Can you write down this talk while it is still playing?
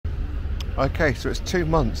Okay, so it's 2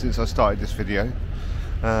 months since I started this video.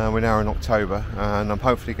 We're now in October, and I'm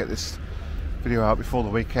hopefully get this video out before the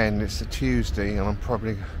weekend. It's a Tuesday, and I'm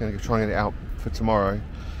probably going to try and get it out for tomorrow.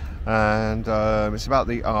 And it's about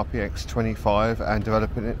the RPX 25 and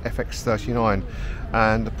developing an FX39.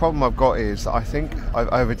 And the problem I've got is I think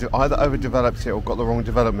I've either overdeveloped it or got the wrong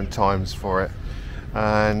development times for it.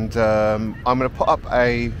 And I'm going to put up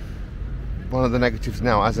one of the negatives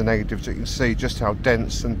now as a negative, so you can see just how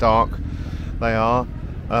dense and dark they are.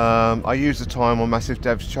 I used the time on Massive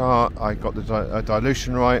Dev's chart. I got the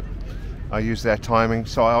dilution right. I used their timing,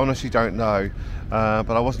 so I honestly don't know,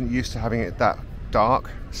 but I wasn't used to having it that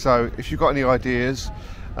dark. So if you've got any ideas,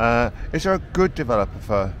 is there a good developer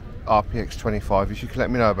for RPX 25? If you could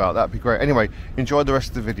let me know about that, would be great. Anyway, enjoy the rest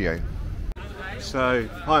of the video. So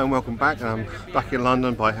hi and welcome back. I'm back in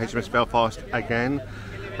London by HMS Belfast again.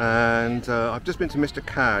 And I've just been to Mr.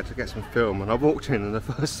 Cad to get some film, and I walked in and the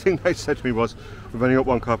first thing they said to me was, we've only got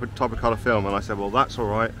one type of colour film. And I said, well, that's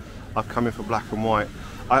alright, I've come in for black and white.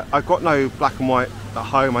 I've got no black and white at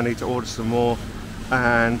home, I need to order some more,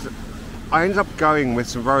 and I ended up going with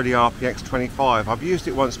some Rode RPX 25. I've used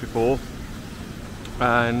it once before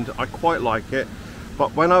and I quite like it,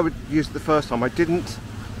 but when I would use it the first time I didn't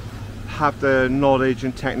have the knowledge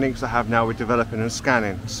and techniques I have now with developing and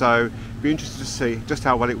scanning, so be interested to see just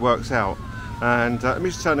how well it works out. And let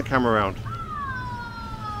me just turn the camera around.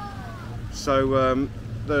 So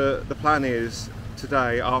the plan is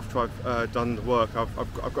today, after I've done the work,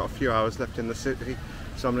 I've got a few hours left in the city,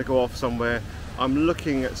 so I'm going to go off somewhere. I'm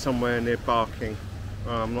looking at somewhere near Barking.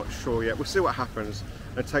 I'm not sure yet. We'll see what happens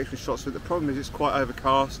and take some shots. But the problem is it's quite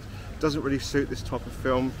overcast, doesn't really suit this type of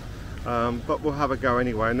film, but we'll have a go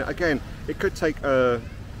anyway. And again, it could take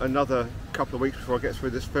another couple of weeks before I get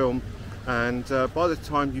through this film, and by the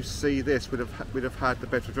time you see this, we'd have had the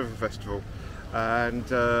Bedford River Festival, and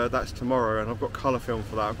that's tomorrow, and I've got colour film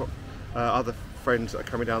for that. I've got other friends that are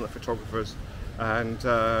coming down, the photographers, and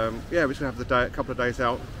yeah, we're just going to have a couple of days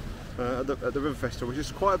out at the River Festival, which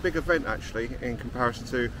is quite a big event actually in comparison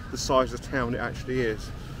to the size of the town it actually is.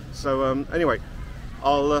 So anyway,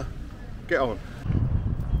 I'll get on.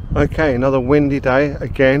 Okay, another windy day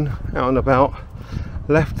again, out and about.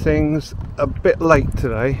 Left things a bit late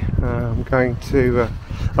today. I'm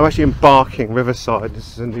actually in Barking, Riverside.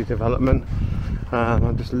 This is a new development.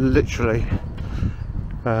 I'm just literally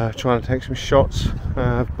trying to take some shots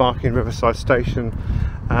of Barking Riverside Station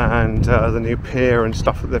and the new pier and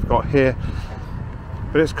stuff that they've got here.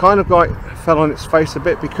 But it's kind of like fell on its face a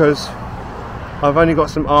bit because I've only got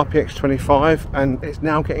some RPX 25 and it's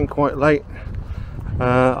now getting quite late.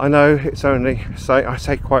 I know it's only, I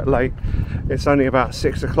say quite late, it's only about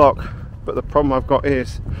 6 o'clock, but the problem I've got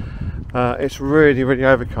is it's really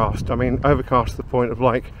overcast. I mean, overcast to the point of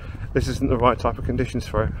like, this isn't the right type of conditions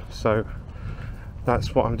for it. So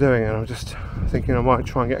that's what I'm doing, and I'm just thinking I might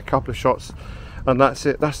try and get a couple of shots, and that's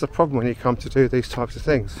it. That's the problem when you come to do these types of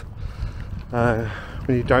things, when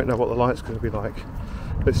you don't know what the light's going to be like.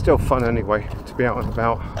 But it's still fun anyway to be out and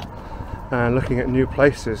about and looking at new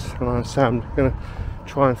places. And I'm going to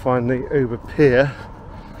try and find the Uber pier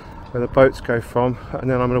where the boats go from, and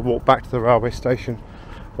then I'm going to walk back to the railway station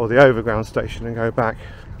or the overground station and go back,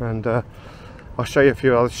 and I'll show you a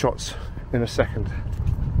few other shots in a second.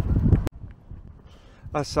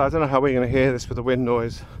 So I don't know how we're going to hear this with the wind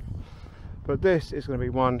noise, but this is going to be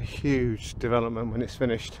one huge development when it's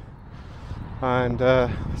finished. And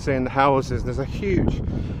seeing the houses, there's a huge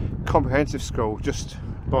comprehensive school just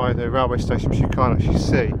by the railway station which you can't actually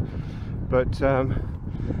see, but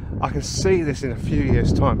I can see this in a few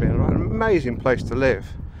years time being an amazing place to live,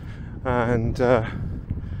 and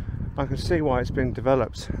I can see why it's been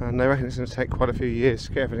developed, and they reckon it's going to take quite a few years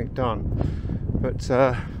to get everything done. But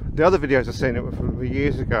the other videos I've seen it were from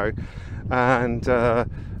years ago, and the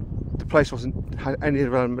place had any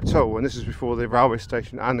development at all, and this is before the railway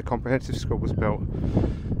station and the comprehensive school was built.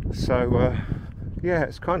 So yeah,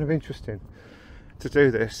 it's kind of interesting to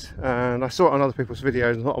do this, and I saw it on other people's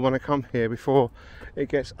videos and thought I want to come here before it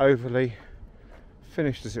gets overly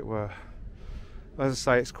finished, as it were. As I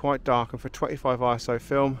say, it's quite dark, and for 25 ISO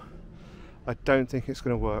film I don't think it's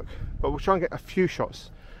going to work, but we'll try and get a few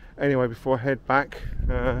shots anyway before I head back.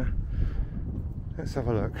 Let's have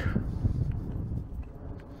a look.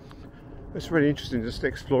 It's really interesting just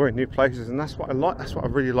exploring new places, and that's what I like. That's what I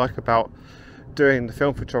really like about doing the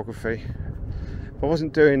film photography. If I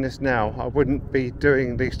wasn't doing this now, I wouldn't be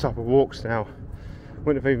doing these type of walks now.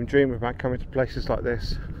 Wouldn't have even dreamed about coming to places like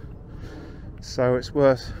this. So it's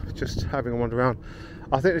worth just having a wander around.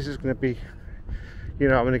 I think this is going to be, you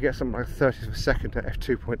know, I'm going to get something like 30th of a second at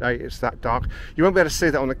f2.8. It's that dark. You won't be able to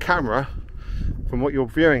see that on the camera from what you're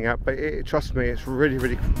viewing at, but trust me, it's really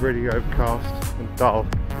overcast and dull.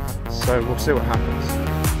 So we'll see what happens.